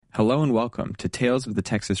Hello and welcome to Tales of the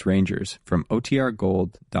Texas Rangers from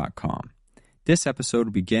OTRGold.com. This episode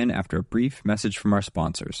will begin after a brief message from our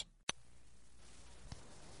sponsors.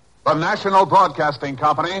 The National Broadcasting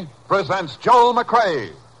Company presents Joel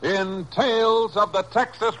McCrea in Tales of the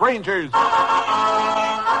Texas Rangers.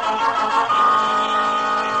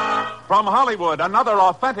 From Hollywood, another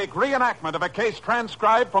authentic reenactment of a case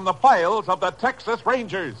transcribed from the files of the Texas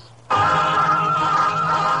Rangers.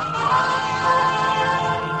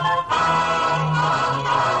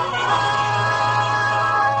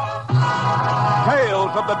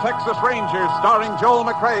 Tales of the Texas Rangers, starring Joel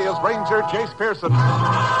McCrea as Ranger Jace Pearson.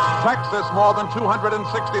 Texas, more than 260,000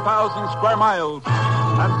 square miles,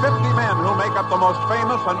 and 50 men who make up the most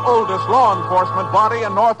famous and oldest law enforcement body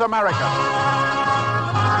in North America.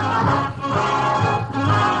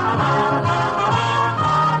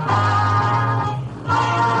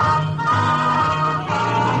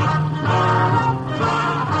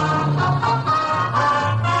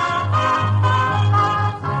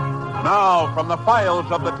 Now, from the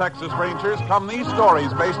files of the Texas Rangers come these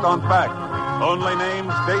stories based on fact. Only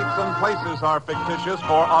names, dates, and places are fictitious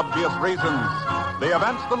for obvious reasons. The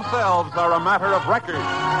events themselves are a matter of record.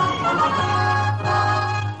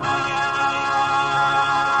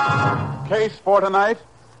 Case for tonight,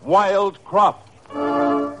 Wild Crop.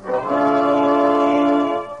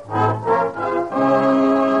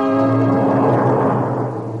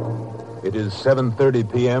 It is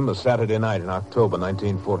 7:30 p.m. a Saturday night in October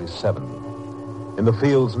 1947. In the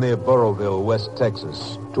fields near Burrowville, West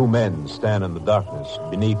Texas, two men stand in the darkness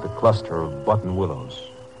beneath a cluster of button willows.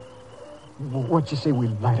 What'd you say we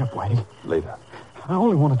light up, Whitey? Later. I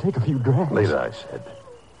only want to take a few drags. Later, I said.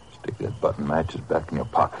 Stick that button matches back in your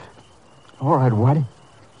pocket. All right, Whitey.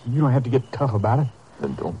 You don't have to get tough about it.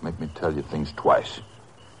 Then don't make me tell you things twice.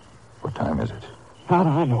 What time is it? How do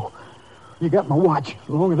I know? You got my watch,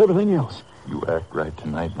 along with everything else. You act right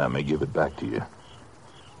tonight, and I may give it back to you.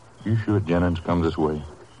 You sure Jennings comes this way?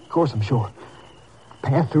 Of course I'm sure.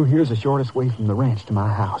 Path through here is the shortest way from the ranch to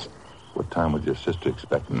my house. What time was your sister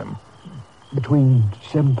expecting him? Between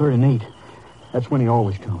 7:30 and 8. That's when he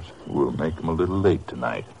always comes. We'll make him a little late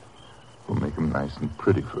tonight. We'll make him nice and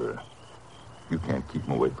pretty for her. You can't keep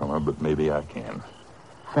him away from her, but maybe I can.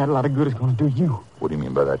 Fat a lot of good is going to do you. What do you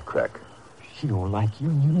mean by that, Crack? She don't like you,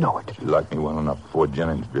 and you know it. She liked me well enough before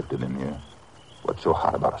Jennings drifted in here. What's so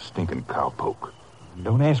hot about a stinking cowpoke?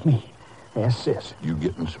 Don't ask me. Ask Sis. You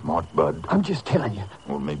getting smart, Bud? I'm just telling you.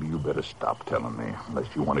 Well, maybe you better stop telling me, unless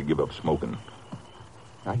you want to give up smoking.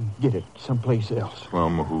 I can get it someplace else.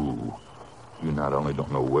 From who? You not only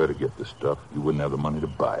don't know where to get the stuff, you wouldn't have the money to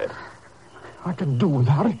buy it. I could do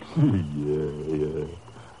without it. Yeah.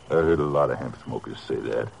 I heard a lot of hemp smokers say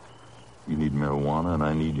that. You need marijuana, and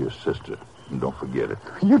I need your sister. And don't forget it.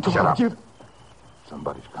 You told Shut up. you.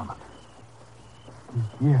 Somebody's coming.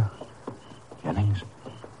 Yeah, Jennings?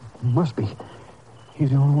 must be. He's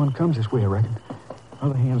the only one who comes this way, I reckon.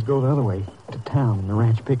 Other hands go the other way, to town in the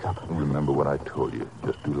ranch pickup. Remember what I told you.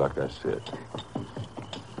 Just do like I said.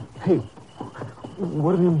 Hey,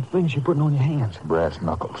 what are them things you're putting on your hands? Brass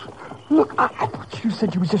knuckles. Look, I thought you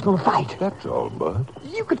said you was just going to fight. That's all, Bud.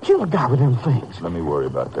 You could kill a guy with them things. Let me worry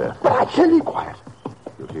about that. But I tell you, quiet.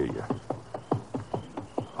 He'll hear you.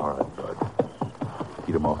 All right, Bud.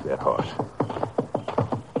 Get him off that horse.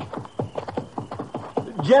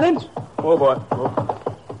 Jennings? Oh, boy. Oh.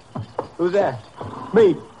 Who's that?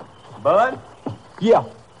 Me. Bud? Yeah,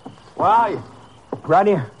 Where are you? right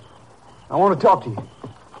here. I want to talk to you.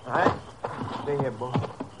 All right. Stay here, boy.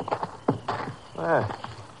 Well,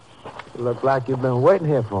 you look like you've been waiting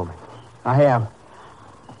here for me. I have.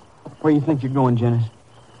 Where you think you're going, Jennings?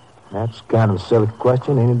 That's kind of a silly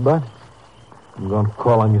question, ain't it, Bud? I'm going to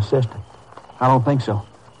call on your sister. I don't think so.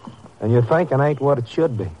 And your thinking ain't what it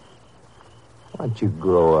should be. Why don't you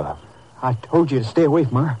grow up? I told you to stay away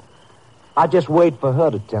from her. I just wait for her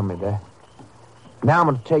to tell me that. Now I'm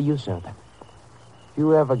going to tell you something. If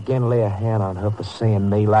you ever again lay a hand on her for saying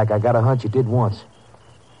me like I got a hunch you did once,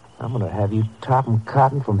 I'm going to have you topping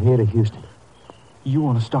cotton from here to Houston. You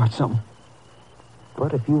want to start something?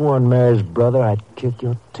 But if you weren't Mary's brother, I'd kick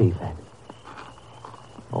your teeth in.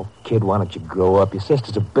 Oh, kid, why don't you grow up? Your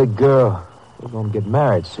sister's a big girl. We're going to get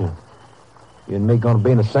married soon. You and me going to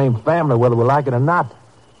be in the same family, whether we like it or not.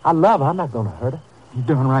 I love her. I'm not going to hurt her. You're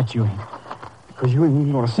darn right you ain't. Because you ain't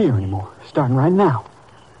even going to see her anymore. Starting right now.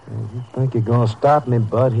 If you think you're going to stop me,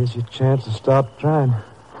 Bud, here's your chance to stop trying.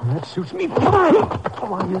 Well, that suits me fine.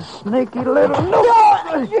 Come on, you snaky little...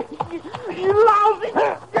 No! You lousy!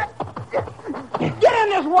 Get in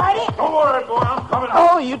this, Whitey! Don't worry, boy. I'm coming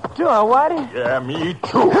out. Oh, you too, huh, Whitey? Yeah, me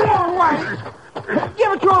too. Come on, Whitey!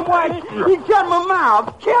 Give it to him, White. He shut my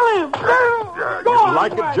mouth. Kill him. Go on,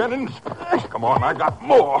 like White. it, Jennings? Come on, I got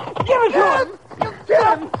more. Give it to him.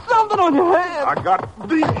 Get him. Something on your head. I got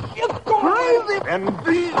these. It's crazy. And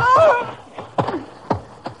these.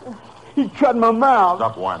 He cut my mouth.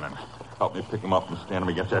 Stop whining. Help me pick him up and stand him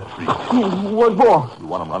against that tree. What for? You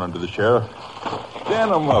want him running to the sheriff?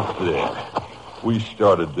 Stand him up there. We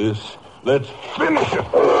started this. Let's finish it.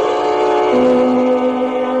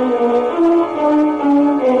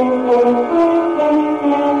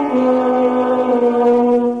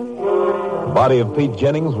 The body of Pete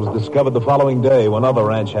Jennings was discovered the following day when other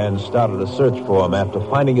ranch hands started a search for him after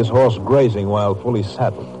finding his horse grazing while fully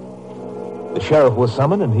saddled. The sheriff was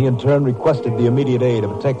summoned, and he in turn requested the immediate aid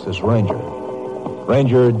of a Texas Ranger.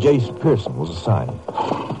 Ranger Jace Pearson was assigned.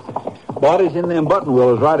 Body's in them button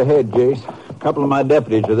willows right ahead, Jace. A couple of my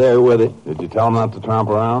deputies are there with it. Did you tell them not to tromp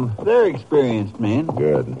around? They're experienced men.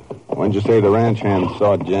 Good. When'd you say the ranch hand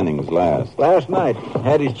saw Jennings last? Last night.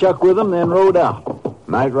 Had his chuck with him, then rode out.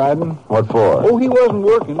 Night riding? What for? Oh, he wasn't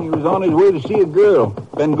working. He was on his way to see a girl.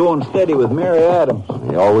 Been going steady with Mary Adams.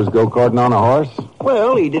 You always go courting on a horse?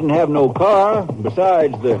 Well, he didn't have no car.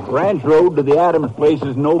 Besides, the ranch road to the Adams place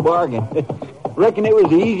is no bargain. Reckon it was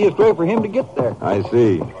the easiest way for him to get there. I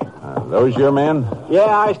see. Those your men?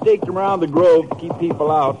 Yeah, I staked them around the grove to keep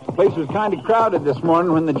people out. The place was kind of crowded this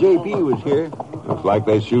morning when the JP was here. Looks like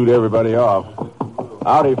they shoot everybody off.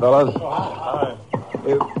 Howdy, fellas.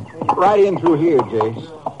 Right in through here,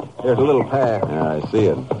 Jace. There's a little path. Yeah, I see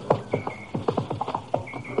it.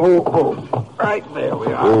 Oh, right there we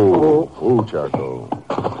are. Ooh, charcoal.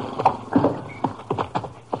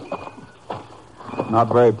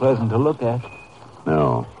 Not very pleasant to look at.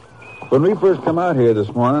 No. When we first come out here this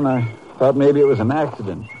morning, I thought maybe it was an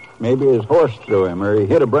accident. Maybe his horse threw him, or he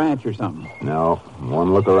hit a branch or something. No.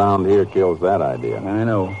 One look around here kills that idea. I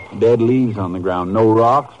know. Dead leaves on the ground. No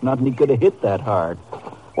rocks. Nothing he could have hit that hard.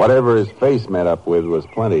 Whatever his face met up with was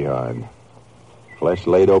plenty hard. Flesh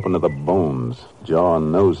laid open to the bones, jaw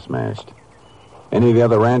and nose smashed. Any of the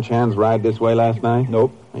other ranch hands ride this way last night?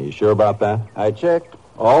 Nope. Are you sure about that? I checked.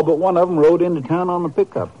 All but one of them rode into town on the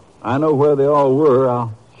pickup. I know where they all were.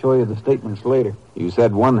 I'll show you the statements later. You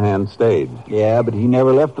said one hand stayed. Yeah, but he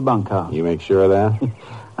never left the bunkhouse. You make sure of that?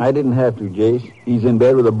 I didn't have to, Jace. He's in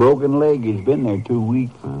bed with a broken leg. He's been there 2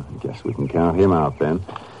 weeks. I guess we can count him out then.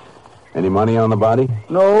 Any money on the body?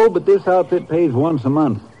 No, but this outfit pays once a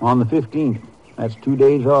month, on the 15th. That's 2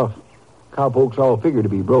 days off. Cowpokes all figure to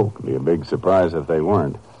be broke. It'd be a big surprise if they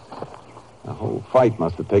weren't. The whole fight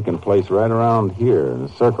must have taken place right around here in a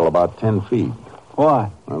circle about 10 feet.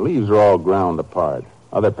 Why? The leaves are all ground apart.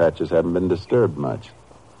 Other patches haven't been disturbed much.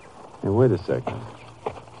 Hey, wait a second.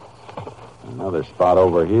 Another spot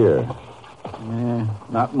over here. Yeah,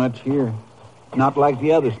 not much here. Not like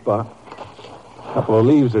the other spot. A couple of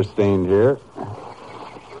leaves are stained here.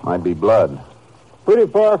 Might be blood.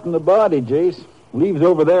 Pretty far from the body, Jace. Leaves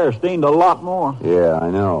over there are stained a lot more. Yeah, I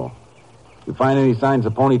know. You find any signs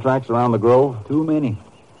of pony tracks around the grove? Too many.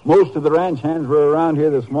 Most of the ranch hands were around here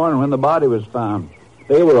this morning when the body was found.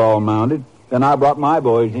 They were all mounted. Then I brought my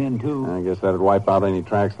boys in, too. I guess that'd wipe out any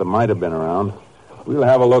tracks that might have been around. We'll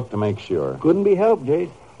have a look to make sure. Couldn't be helped,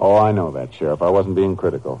 Jace. Oh, I know that, Sheriff. I wasn't being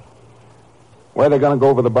critical. Where are they going to go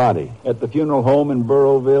over the body? At the funeral home in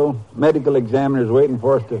Burrowville. Medical examiner's waiting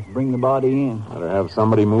for us to bring the body in. Better have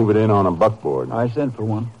somebody move it in on a buckboard. I sent for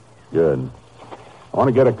one. Good. I want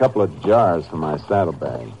to get a couple of jars for my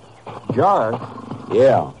saddlebag. Jars?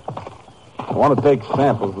 Yeah. I want to take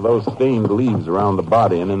samples of those stained leaves around the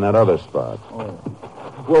body and in that other spot.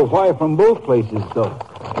 Oh. Well, why from both places, though?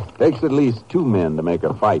 Takes at least 2 men to make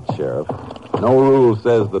a fight, Sheriff. No rule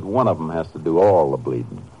says that one of them has to do all the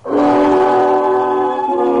bleeding.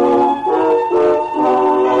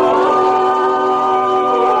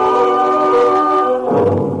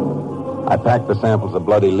 I packed the samples of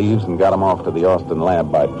bloody leaves and got them off to the Austin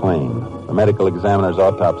lab by plane. The medical examiner's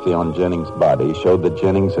autopsy on Jennings' body showed that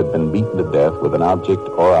Jennings had been beaten to death with an object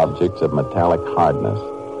or objects of metallic hardness.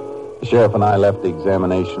 The sheriff and I left the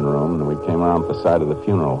examination room, and we came around the side of the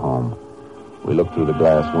funeral home. We looked through the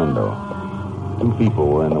glass window. 2 people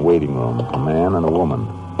were in the waiting room, a man and a woman.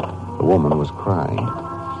 The woman was crying.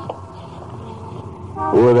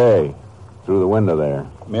 Who are they? Through the window there.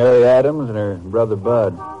 Mary Adams and her brother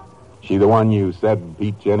Bud. She the one you said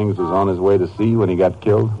Pete Jennings was on his way to see when he got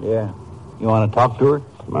killed? Yeah. You want to talk to her?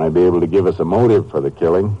 Might be able to give us a motive for the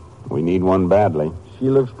killing. We need one badly. She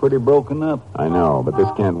looks pretty broken up. I know, but this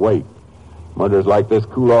can't wait. Murders like this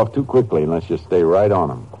cool off too quickly unless you stay right on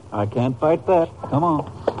them. I can't fight that. Come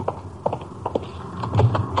on.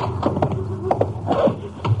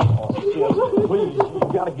 Please, you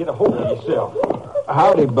got to get a hold of yourself.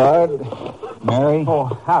 Howdy, Bud. Mary. Oh,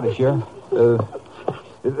 howdy, Sheriff.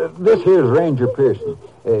 This here's Ranger Pearson.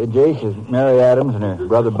 Jace is Mary Adams and her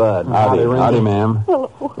brother Bud. Howdy, ma'am.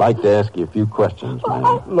 Hello. Like to ask you a few questions,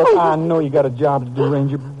 ma'am. Look, I know you got a job to do,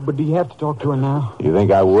 Ranger, but do you have to talk to her now? You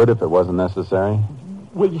think I would if it wasn't necessary?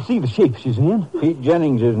 Well, you see the shape she's in. Pete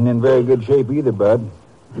Jennings isn't in very good shape either, Bud.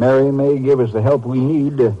 Mary may give us the help we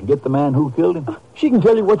need to get the man who killed him. She can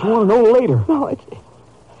tell you what you want to know later. No,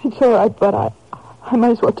 it's all right, but I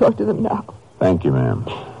might as well talk to them now. Thank you, ma'am.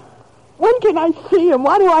 When can I see him?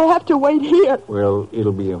 Why do I have to wait here? Well,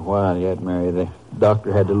 it'll be a while yet, Mary. The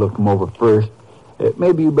doctor had to look him over first.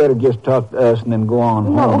 Maybe you better just talk to us and then go on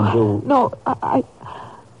home. No, I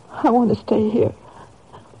want to stay here.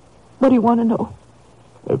 What do you want to know?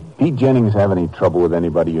 Pete Jennings have any trouble with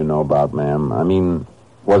anybody you know about, ma'am? I mean,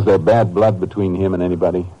 was there bad blood between him and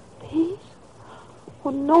anybody? Pete?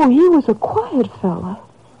 Oh, no, he was a quiet fella.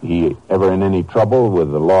 He ever in any trouble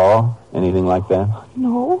with the law? Anything like that?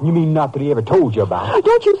 No. You mean not that he ever told you about it?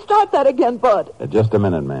 Don't you start that again, Bud. Just a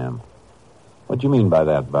minute, ma'am. What do you mean by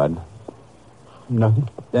that, Bud? Nothing.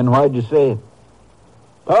 Then why'd you say it?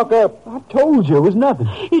 Talk up. I told you it was nothing.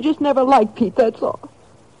 You just never liked Pete, that's all.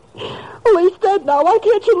 Well, he's dead now. Why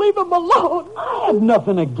can't you leave him alone? I had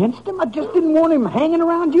nothing against him. I just didn't want him hanging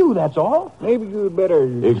around you, that's all. Maybe you'd better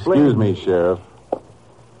Excuse me, Sheriff.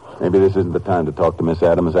 Maybe this isn't the time to talk to Miss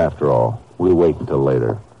Adams after all. We'll wait until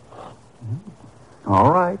later.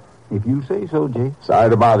 All right. If you say so, Jay. Sorry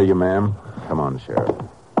to bother you, ma'am. Come on, Sheriff.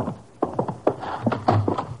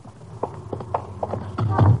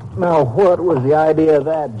 Now, what was the idea of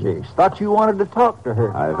that, Jace? Thought you wanted to talk to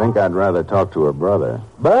her. I think I'd rather talk to her brother.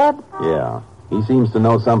 Bud? Yeah. He seems to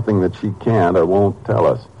know something that she can't or won't tell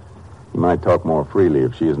us. He might talk more freely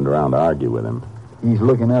if she isn't around to argue with him. He's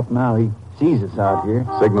looking up now. He sees us out here.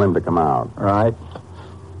 Signal him to come out. Right.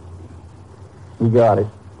 You got it.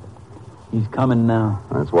 He's coming now.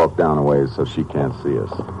 Let's walk down a ways so she can't see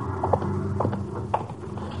us.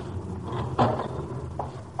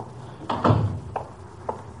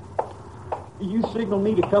 You signaled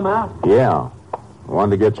me to come out? Yeah. I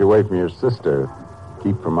wanted to get you away from your sister.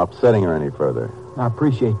 Keep from upsetting her any further. I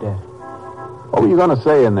appreciate that. What were you going to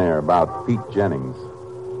say in there about Pete Jennings?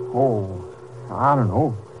 Oh, I don't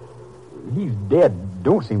know. He's dead.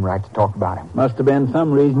 Don't seem right to talk about him. Must have been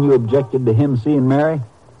some reason you objected to him seeing Mary.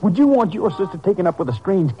 Would you want your sister taken up with a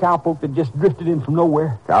strange cowpoke that just drifted in from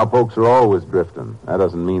nowhere? Cowpokes are always drifting. That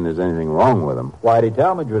doesn't mean there's anything wrong with them. Whitey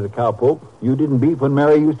Talmadge was a cowpoke. You didn't beef when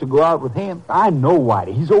Mary used to go out with him. I know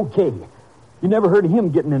Whitey. He's okay. You never heard of him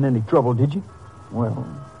getting in any trouble, did you? Well,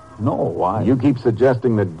 no, why? You keep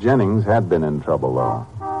suggesting that Jennings had been in trouble, though.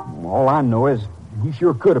 All I know is he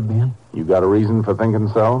sure could have been. You got a reason for thinking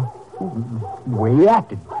so? The way he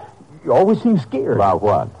acted. He always seemed scared. About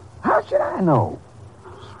what? How should I know?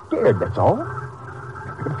 Scared, that's all.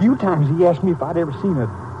 A few times he asked me if I'd ever seen a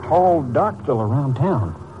tall, dark fella around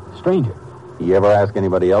town. A stranger. You ever ask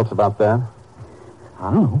anybody else about that?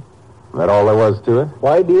 I don't know. That all there was to it?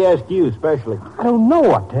 Why'd he ask you especially? I don't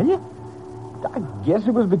know, I tell you. I guess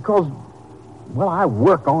it was because, well, I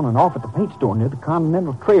work on and off at the paint store near the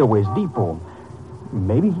Continental Trailways Depot.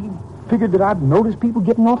 Maybe he figured that I'd notice people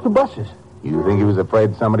getting off the buses. You think he was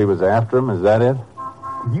afraid somebody was after him? Is that it?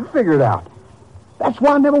 You figure it out. That's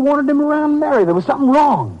why I never wanted him around Mary. There was something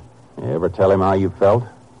wrong. You ever tell him how you felt?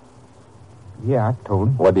 Yeah, I told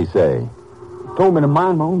him. What'd he say? He told me to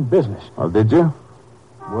mind my own business. Oh, did you?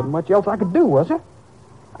 Wasn't much else I could do, was there?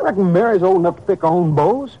 I reckon Mary's old enough to pick her own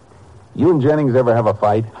bows. You and Jennings ever have a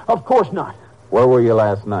fight? Of course not. Where were you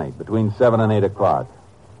last night? Between 7 and 8 o'clock.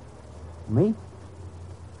 Me?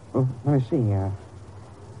 Oh, let me see.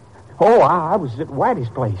 I was at Whitey's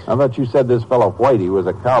place. I thought you said this fellow Whitey was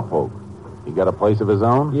a cowpoke. He got a place of his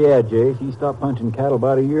own? Yeah, Jace. He stopped punching cattle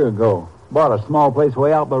about a year ago. Bought a small place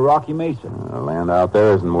way out by Rocky Mesa. Land out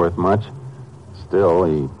there isn't worth much. Still,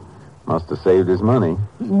 he must have saved his money.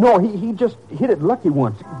 No, he just hit it lucky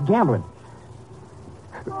once, gambling.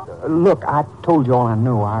 Look, I told you all I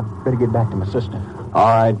know. I'd better get back to my sister. All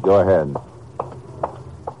right, go ahead.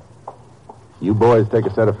 You boys take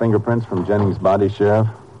a set of fingerprints from Jennings' body, Sheriff?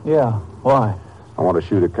 Yeah, why? I want to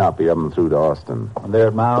shoot a copy of them through to Austin. They're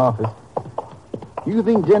at my office. You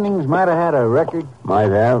think Jennings might have had a record?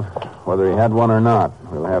 Might have. Whether he had one or not,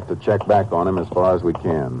 we'll have to check back on him as far as we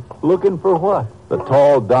can. Looking for what? The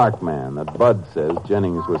tall, dark man that Bud says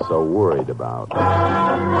Jennings was so worried about.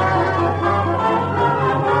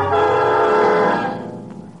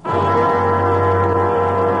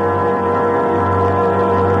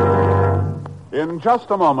 In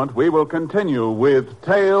just a moment, we will continue with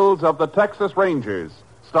Tales of the Texas Rangers,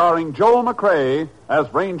 starring Joel McCrea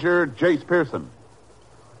as Ranger Jace Pearson.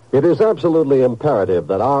 It is absolutely imperative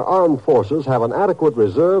that our armed forces have an adequate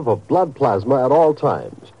reserve of blood plasma at all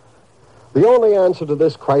times. The only answer to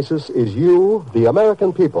this crisis is you, the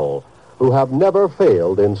American people, who have never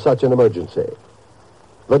failed in such an emergency.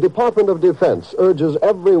 The Department of Defense urges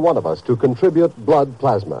every one of us to contribute blood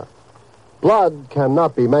plasma. Blood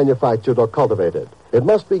cannot be manufactured or cultivated. It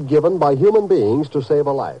must be given by human beings to save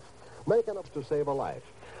a life. Make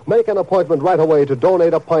an appointment right away to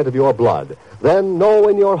donate a pint of your blood. Then know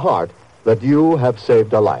in your heart that you have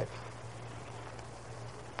saved a life.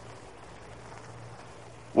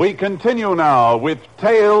 We continue now with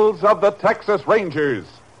Tales of the Texas Rangers,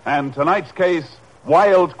 and tonight's case,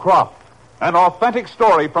 Wild Crop, an authentic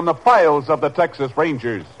story from the files of the Texas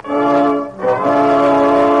Rangers.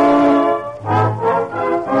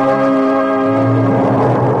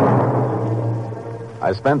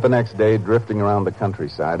 I spent the next day drifting around the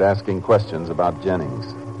countryside asking questions about Jennings.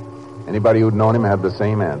 Anybody who'd known him had the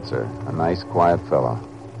same answer. A nice, quiet fellow.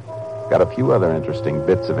 Got a few other interesting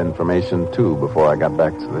bits of information, too, before I got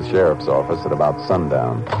back to the sheriff's office at about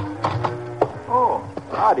sundown. Oh,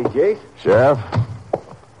 howdy, Jace. Sheriff?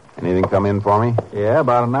 Anything come in for me? Yeah,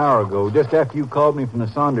 about an hour ago, just after you called me from the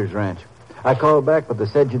Saunders Ranch. I called back, but they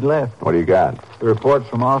said you'd left. What do you got? The reports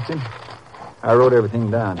from Austin. I wrote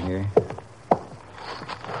everything down here.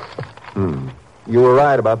 You were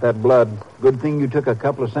right about that blood. Good thing you took a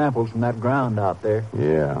couple of samples from that ground out there.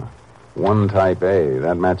 Yeah. 1 type A.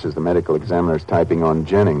 That matches the medical examiner's typing on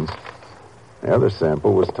Jennings. The other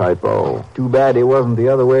sample was type O. Too bad it wasn't the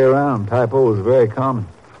other way around. Type O is very common.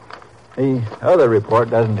 The other report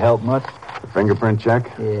doesn't help much. The fingerprint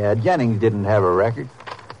check? Yeah, Jennings didn't have a record.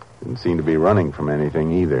 Didn't seem to be running from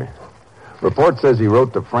anything either. Report says he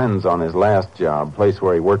wrote to friends on his last job, place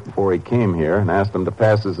where he worked before he came here, and asked them to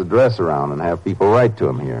pass his address around and have people write to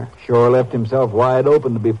him here. Sure left himself wide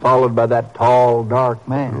open to be followed by that tall, dark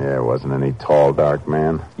man. Yeah, it wasn't any tall, dark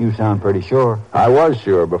man. You sound pretty sure. I was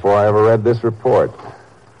sure before I ever read this report.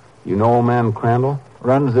 You know old man Crandall?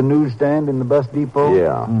 Runs the newsstand in the bus depot?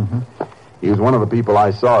 Yeah. He was one of the people I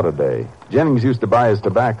saw today. Jennings used to buy his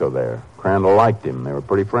tobacco there. Crandall liked him. They were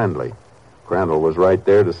pretty friendly. Crandall was right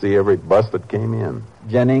there to see every bus that came in.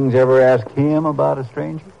 Jennings ever asked him about a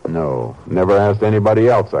stranger? No. Never asked anybody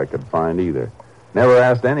else I could find either. Never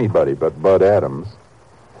asked anybody but Bud Adams.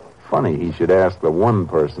 Funny he should ask the one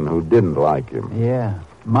person who didn't like him. Yeah,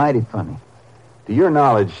 mighty funny. To your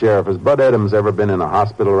knowledge, Sheriff, has Bud Adams ever been in a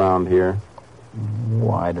hospital around here?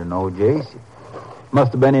 Oh, I don't know, Jace.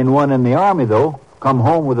 Must have been in one in the Army, though. Come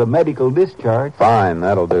home with a medical discharge. Fine,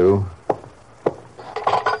 that'll do.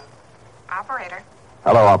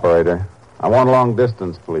 Hello, operator. I want long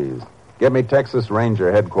distance, please. Get me Texas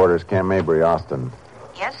Ranger headquarters, Camp Mabry, Austin.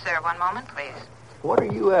 Yes, sir. One moment, please. What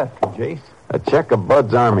are you after, Jace? A check of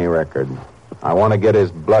Bud's Army record. I want to get his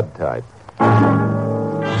blood type.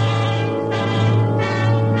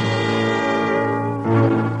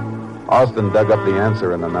 Austin dug up the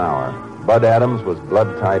answer in an hour. Bud Adams was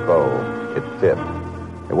blood type O. It fit.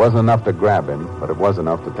 It wasn't enough to grab him, but it was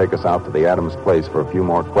enough to take us out to the Adams place for a few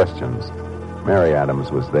more questions. Mary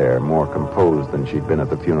Adams was there, more composed than she'd been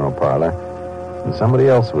at the funeral parlor. And somebody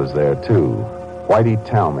else was there, too. Whitey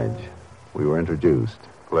Talmadge. We were introduced.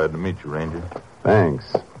 Glad to meet you, Ranger.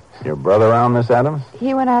 Thanks. Your brother around, Miss Adams?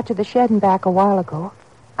 He went out to the shed and back a while ago.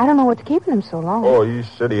 I don't know what's keeping him so long. Oh, he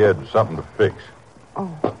said he had something to fix.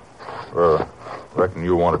 Oh. Reckon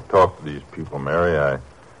you want to talk to these people, Mary. I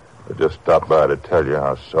just stopped by to tell you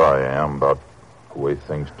how sorry I am about the way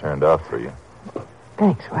things turned out for you.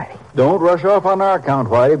 Thanks, Whitey. Don't rush off on our account,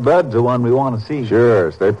 Whitey. Bud's the one we want to see.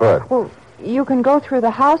 Sure, stay put. Well, you can go through the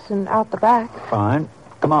house and out the back. Fine.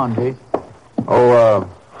 Come on, Jace. Oh,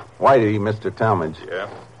 Whitey, Mr. Talmadge. Yeah?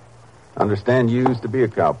 Understand you used to be a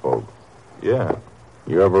cowpoke. Yeah.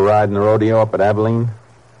 You ever ride in the rodeo up at Abilene?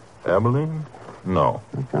 Abilene? No.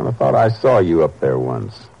 I kind of thought I saw you up there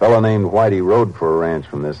once. A fellow named Whitey rode for a ranch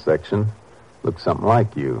from this section. Looked something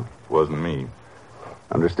like you. Wasn't me.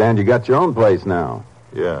 Understand you got your own place now.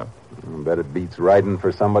 Yeah. I bet it beats riding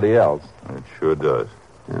for somebody else. It sure does.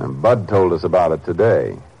 Yeah, Bud told us about it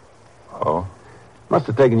today. Oh? Must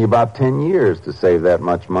have taken you about 10 years to save that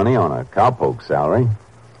much money on a cowpoke salary.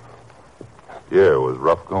 Yeah, it was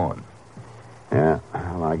rough going. Yeah,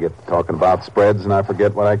 well, I get to talking about spreads and I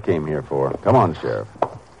forget what I came here for. Come on, Sheriff.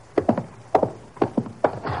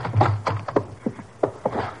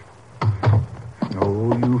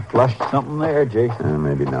 Oh, you flushed something there, Jason.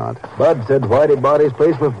 Maybe not. Bud said Whitey bought his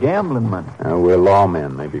place with gambling money. We're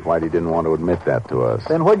lawmen. Maybe Whitey didn't want to admit that to us.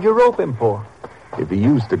 Then what'd you rope him for? If he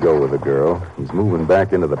used to go with a girl, he's moving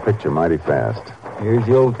back into the picture mighty fast. Here's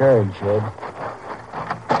the old carriage shed.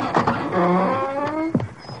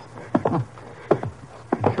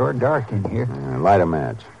 sure dark in here. Light a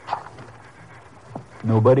match.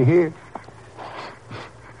 Nobody here.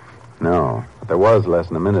 No, but there was less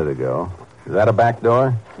than a minute ago. Is that a back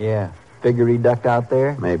door? Yeah. Figure he ducked out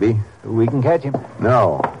there? Maybe. We can catch him.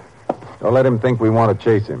 No. Don't let him think we want to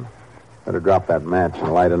chase him. Better drop that match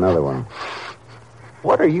and light another one.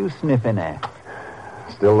 What are you sniffing at?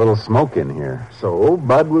 Still a little smoke in here. So,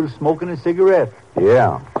 Bud was smoking a cigarette.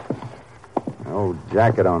 Yeah. Old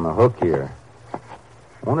jacket on the hook here.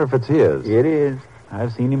 Wonder if it's his. It is.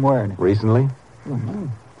 I've seen him wearing it. Recently? Mm-hmm.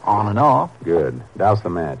 On and off. Good. Douse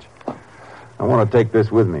the match. I want to take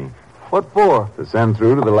this with me. What for? To send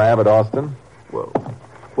through to the lab at Austin. Well,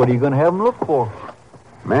 what are you going to have him look for?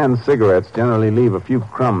 Man's cigarettes generally leave a few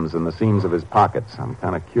crumbs in the seams of his pockets. I'm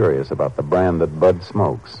kind of curious about the brand that Bud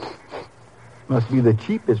smokes. Must be the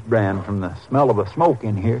cheapest brand from the smell of the smoke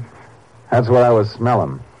in here. That's what I was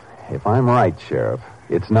smelling. If I'm right, Sheriff,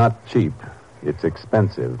 it's not cheap. It's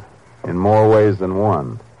expensive. In more ways than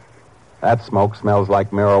one. That smoke smells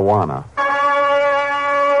like marijuana.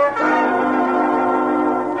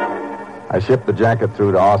 I shipped the jacket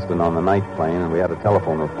through to Austin on the night plane, and we had a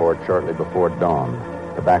telephone report shortly before dawn.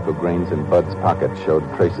 Tobacco grains in Bud's pocket showed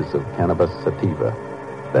traces of cannabis sativa,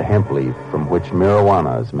 the hemp leaf from which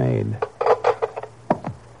marijuana is made.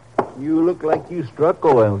 You look like you struck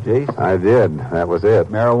oil, Jace. I did. That was it.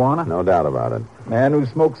 Marijuana? No doubt about it. Man who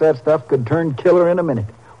smokes that stuff could turn killer in a minute.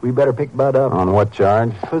 We better pick Bud up. On what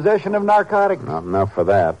charge? Possession of narcotics. Not enough for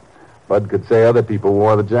that. Bud could say other people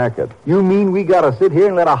wore the jacket. You mean we gotta sit here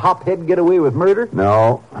and let a hophead get away with murder?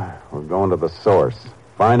 No. We're going to the source.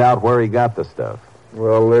 Find out where he got the stuff.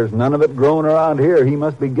 Well, there's none of it growing around here. He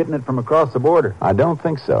must be getting it from across the border. I don't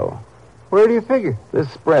think so. Where do you figure? This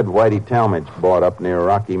spread Whitey Talmadge bought up near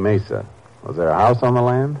Rocky Mesa. Was there a house on the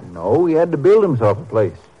land? No, he had to build himself a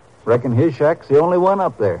place. Reckon his shack's the only one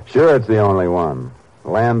up there. Sure, it's the only one.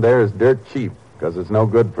 The land there is dirt cheap because it's no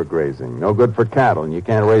good for grazing, no good for cattle, and you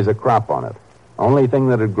can't raise a crop on it. Only thing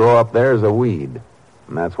that'd grow up there is a weed,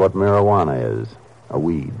 and that's what marijuana is, a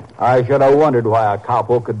weed. I should have wondered why a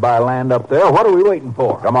capo could buy land up there. What are we waiting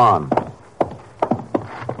for? Come on.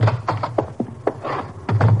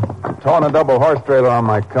 I'm towing a double horse trailer on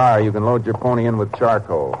my car. You can load your pony in with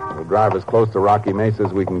charcoal. We'll drive as close to Rocky Mesa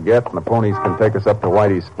as we can get, and the ponies can take us up to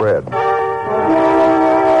Whitey's spread.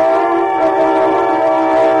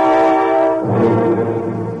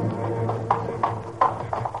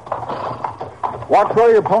 Watch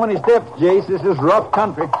where your pony steps, Jace. This is rough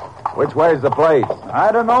country. Which way's the place?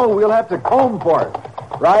 I don't know. We'll have to comb for it.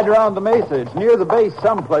 Ride around the mesa. It's near the base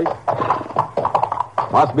someplace.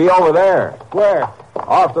 Must be over there. Where?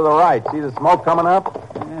 Off to the right. See the smoke coming up?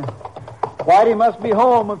 Yeah. Whitey must be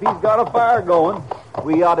home if he's got a fire going.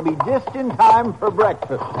 We ought to be just in time for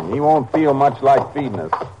breakfast. And he won't feel much like feeding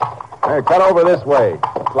us. Hey, cut over this way.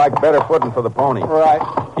 It's like better footing for the pony. Right.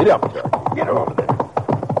 Get up, Charlie. Get over there.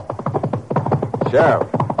 Sheriff.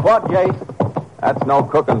 What, Jace? That's no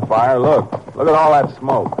cooking fire. Look at all that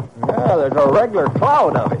smoke. Yeah, there's a regular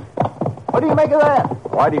cloud of it. What do you make of that?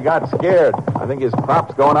 Whitey got scared. I think his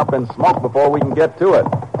crop's going up in smoke before we can get to it.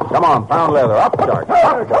 Come on, pound leather. Up, Charlie.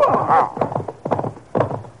 Come on.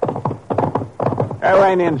 There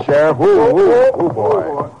ain't in, Sheriff. Ooh, boy.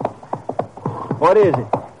 What is it?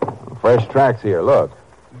 Fresh tracks here. Look.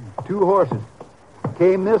 2 horses.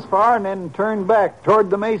 Came this far and then turned back toward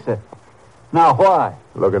the mesa. Now, why?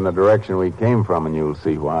 Look in the direction we came from and you'll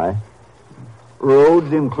see why.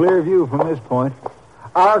 Road's in clear view from this point.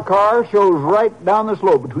 Our car shows right down the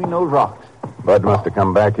slope between those rocks. Bud must have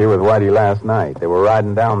come back here with Whitey last night. They were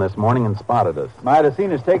riding down this morning and spotted us. Might have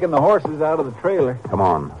seen us taking the horses out of the trailer. Come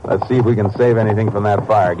on. Let's see if we can save anything from that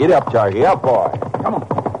fire. Get up, Charlie. Get up, boy. Come on.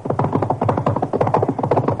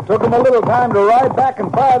 Took them a little time to ride back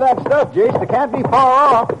and fire that stuff, Jace. They can't be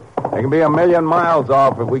far off. They can be 1,000,000 miles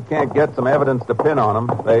off if we can't get some evidence to pin on them.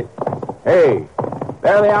 Hey,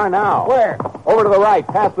 there they are now. Where? Over to the right,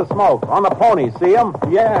 past the smoke. On the pony, see them?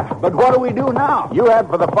 Yeah, but what do we do now? You head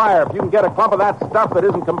for the fire. If you can get a clump of that stuff that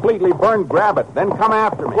isn't completely burned, grab it. Then come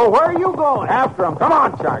after me. Well, where are you going? After them. Come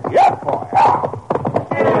on, Charlie. Yes, boy.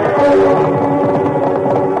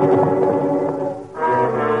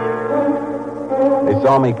 They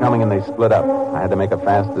saw me coming and they split up. I had to make a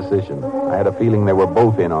fast decision. I had a feeling they were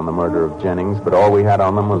both in on the murder of Jennings, but all we had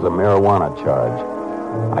on them was a marijuana charge.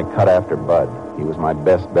 I cut after Bud. He was my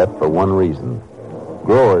best bet for one reason.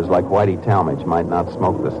 Growers like Whitey Talmadge might not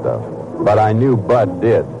smoke the stuff, but I knew Bud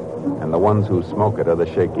did, and the ones who smoke it are the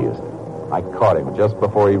shakiest. I caught him just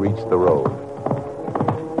before he reached the road.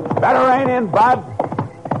 Better rein in, Bud.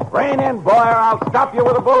 Rein in, boy, or I'll stop you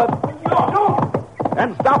with a bullet. No.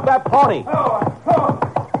 And stop that pony.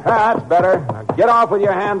 That's better. Now Get off with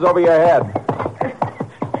your hands over your head.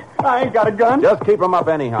 I ain't got a gun. Just keep them up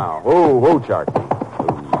anyhow. Ooh, Charky.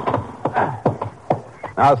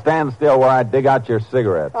 Now stand still while I dig out your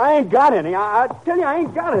cigarettes. I ain't got any. I tell you, I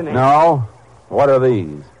ain't got any. No? What are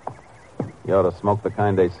these? You ought to smoke the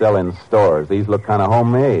kind they sell in stores. These look kind of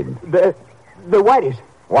homemade. The Whiteys.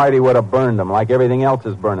 Whitey would have burned them like everything else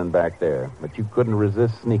is burning back there. But you couldn't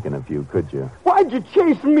resist sneaking a few, could you? Why'd you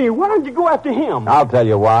chase me? Why don't you go after him? I'll tell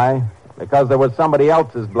you why. Because there was somebody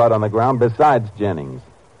else's blood on the ground besides Jennings.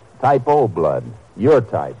 Type O blood. Your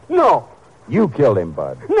type. No. You killed him,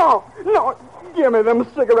 Bud. No. Give me them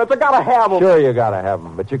cigarettes. I gotta have them. Sure you gotta have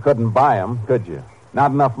them, but you couldn't buy them, could you?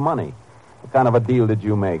 Not enough money. What kind of a deal did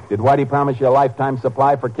you make? Did Whitey promise you a lifetime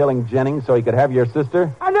supply for killing Jennings so he could have your sister?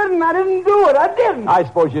 I didn't do it. I didn't. I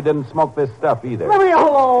suppose you didn't smoke this stuff either. Let me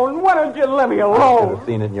alone. Why don't you let me I should alone? have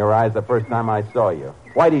seen it in your eyes the first time I saw you.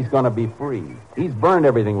 Whitey's gonna be free. He's burned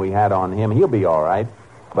everything we had on him. He'll be all right.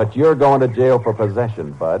 But you're going to jail for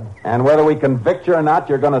possession, Bud. And whether we convict you or not,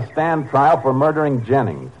 you're going to stand trial for murdering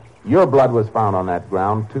Jennings. Your blood was found on that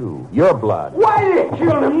ground, too. Your blood. Whitey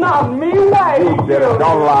killed him, not me. Whitey You did it.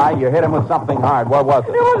 Don't lie. You hit him with something hard. What was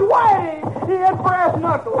It it? was Whitey. He had brass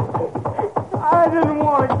knuckles. I didn't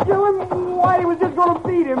want to kill him. Whitey was just going to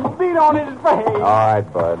beat him. Beat on his face. All right,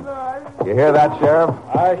 Bud. You hear that, Sheriff?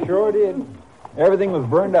 I sure did. Everything was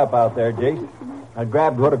burned up out there, Jace. I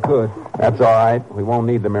grabbed what I could. That's all right. We won't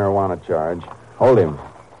need the marijuana charge. Hold him.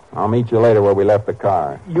 I'll meet you later where we left the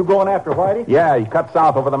car. You going after Whitey? Yeah, he cut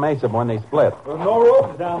south over the mesa when they split. There's no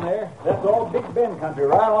roads down there. That's all Big Bend country,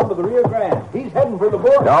 right onto the Rio Grande. He's heading for the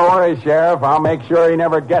border. Don't worry, Sheriff. I'll make sure he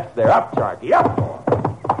never gets there. Up, Charky, up!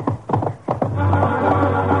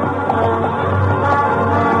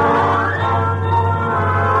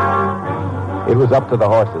 It was up to the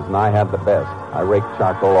horses, and I had the best. I raked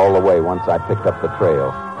charcoal all the way once I picked up the trail.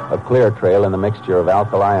 A clear trail in a mixture of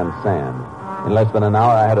alkali and sand. In less than an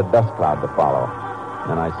hour, I had a dust cloud to follow.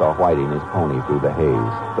 Then I saw Whitey and his pony through the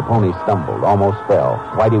haze. The pony stumbled, almost fell.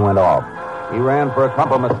 Whitey went off. He ran for a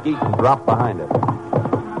clump of mesquite and dropped behind it.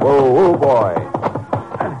 Whoa, boy.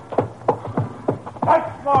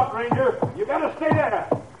 That's smart, Ranger. You gotta stay there.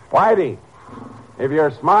 Whitey, if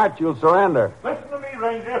you're smart, you'll surrender. Listen to me,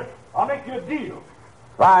 Ranger. I'll make you a deal.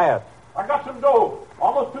 Try it. I got some dough.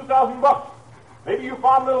 Almost $2,000. Maybe you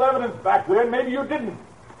found a little evidence back there, and maybe you didn't.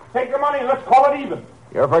 Take the money and let's call it even.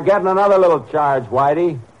 You're forgetting another little charge,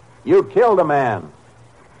 Whitey. You killed a man.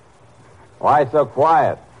 Why so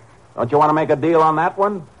quiet? Don't you want to make a deal on that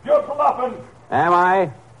one? You're bluffing. Am I?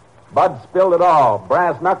 Bud spilled it all.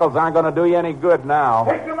 Brass knuckles aren't going to do you any good now.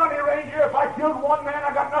 Take the money, Ranger. If I killed one man,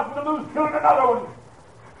 I got nothing to lose killing another one.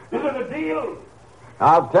 Is it a deal?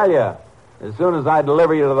 I'll tell you, as soon as I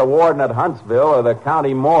deliver you to the warden at Huntsville or the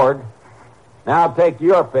county morgue. Now take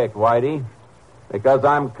your pick, Whitey, because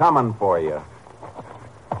I'm coming for you.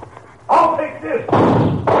 I'll take this.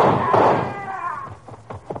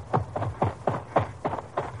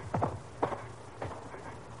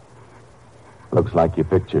 Looks like you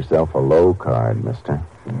picked yourself a low card, mister.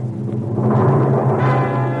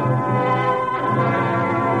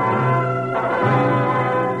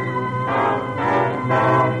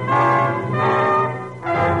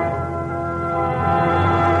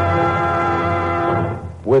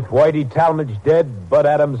 With Whitey Talmadge dead, Bud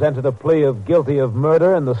Adams entered a plea of guilty of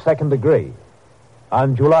murder in the second degree.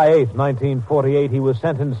 On July 8, 1948, he was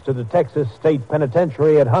sentenced to the Texas State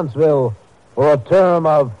Penitentiary at Huntsville for a term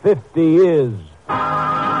of 50 years.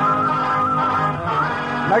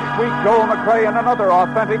 Next week, Joel McCrea in another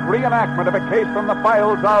authentic reenactment of a case from the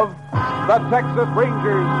files of the Texas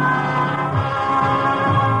Rangers.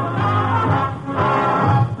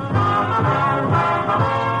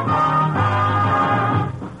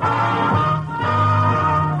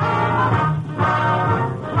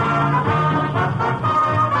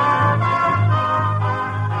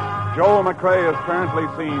 Joel McCrea is currently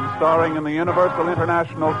seen starring in the Universal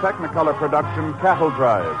International Technicolor production Cattle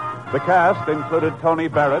Drive. The cast included Tony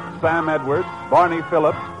Barrett, Sam Edwards, Barney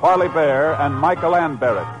Phillips, Parley Bear, and Michael Ann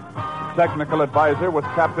Barrett. Technical advisor was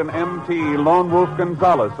Captain M.T. Lone Wolf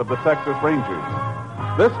Gonzalez of the Texas Rangers.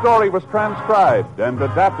 This story was transcribed and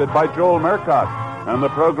adapted by Joel Murcott, and the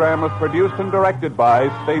program was produced and directed by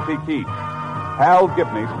Stacy Keach. Hal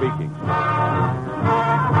Gibney speaking.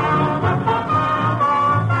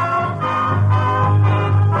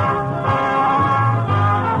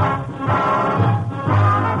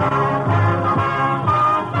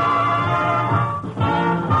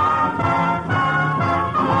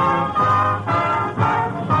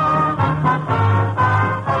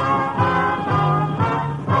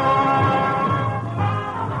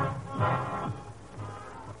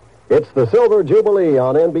 It's the Silver Jubilee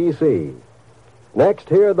on NBC. Next,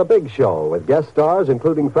 hear The Big Show with guest stars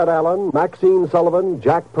including Fred Allen, Maxine Sullivan,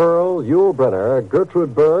 Jack Pearl, Yul Brynner,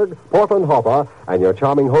 Gertrude Berg, Portland Hopper, and your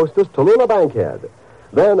charming hostess, Tallulah Bankhead.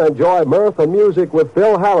 Then enjoy mirth and music with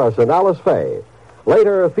Phil Harris and Alice Faye.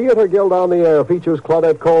 Later, Theater Guild on the Air features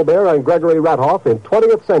Claudette Colbert and Gregory Ratoff in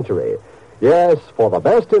 20th Century. Yes, for the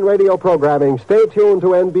best in radio programming, stay tuned to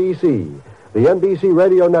NBC. The NBC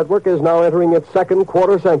Radio Network is now entering its second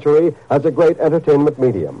quarter century as a great entertainment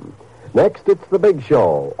medium. Next, it's The Big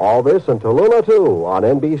Show. All this and Tallulah, too, on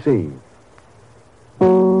NBC.